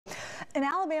An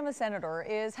Alabama senator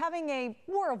is having a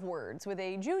war of words with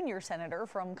a junior senator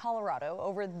from Colorado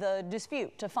over the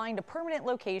dispute to find a permanent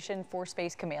location for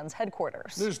Space Command's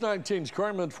headquarters. News 19's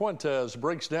Carmen Fuentes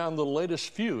breaks down the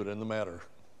latest feud in the matter.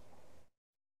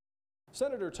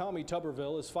 Senator Tommy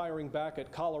Tuberville is firing back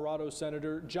at Colorado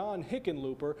Senator John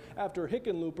Hickenlooper after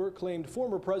Hickenlooper claimed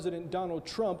former President Donald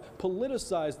Trump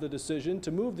politicized the decision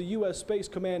to move the U.S. Space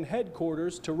Command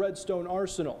headquarters to Redstone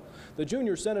Arsenal. The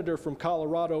junior senator from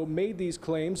Colorado made these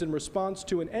claims in response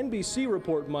to an NBC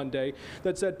report Monday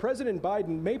that said President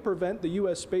Biden may prevent the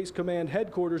U.S. Space Command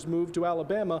headquarters move to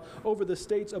Alabama over the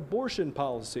state's abortion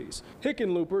policies.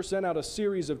 Hickenlooper sent out a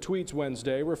series of tweets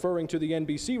Wednesday referring to the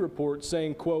NBC report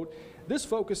saying, quote, "This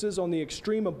focuses on the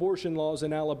extreme abortion laws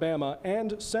in Alabama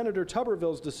and Senator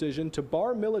Tuberville's decision to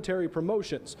bar military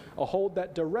promotions, a hold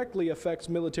that directly affects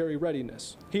military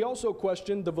readiness." He also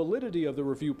questioned the validity of the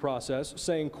review process,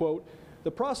 saying, quote,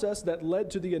 "The process that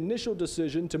led to the initial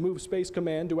decision to move Space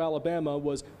Command to Alabama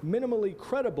was minimally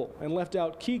credible and left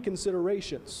out key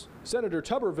considerations." Senator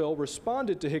Tuberville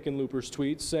responded to Hickenlooper's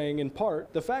tweets, saying, in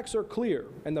part, "The facts are clear,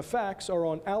 and the facts are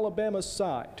on Alabama's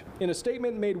side." In a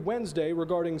statement made Wednesday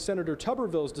regarding Senator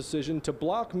Tuberville's decision to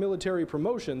block military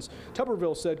promotions,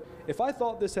 Tuberville said, "If I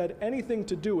thought this had anything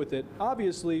to do with it,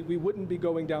 obviously we wouldn't be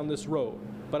going down this road.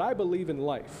 But I believe in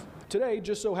life." Today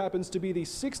just so happens to be the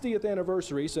 60th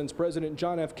anniversary since President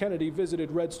John F. Kennedy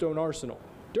visited Redstone Arsenal.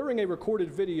 During a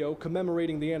recorded video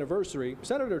commemorating the anniversary,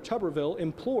 Senator Tuberville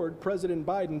implored President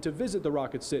Biden to visit the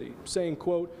Rocket City, saying,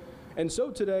 quote, "And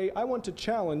so today I want to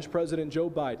challenge President Joe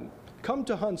Biden. Come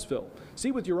to Huntsville.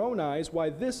 See with your own eyes why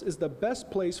this is the best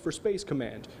place for Space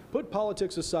Command. Put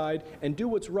politics aside and do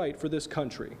what's right for this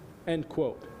country." End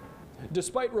quote.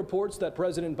 Despite reports that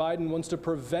President Biden wants to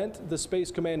prevent the Space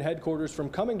Command headquarters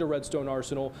from coming to Redstone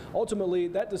Arsenal, ultimately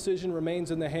that decision remains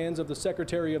in the hands of the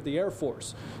Secretary of the Air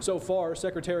Force. So far,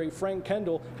 Secretary Frank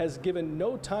Kendall has given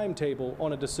no timetable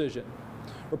on a decision.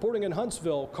 Reporting in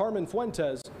Huntsville, Carmen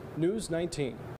Fuentes, News 19.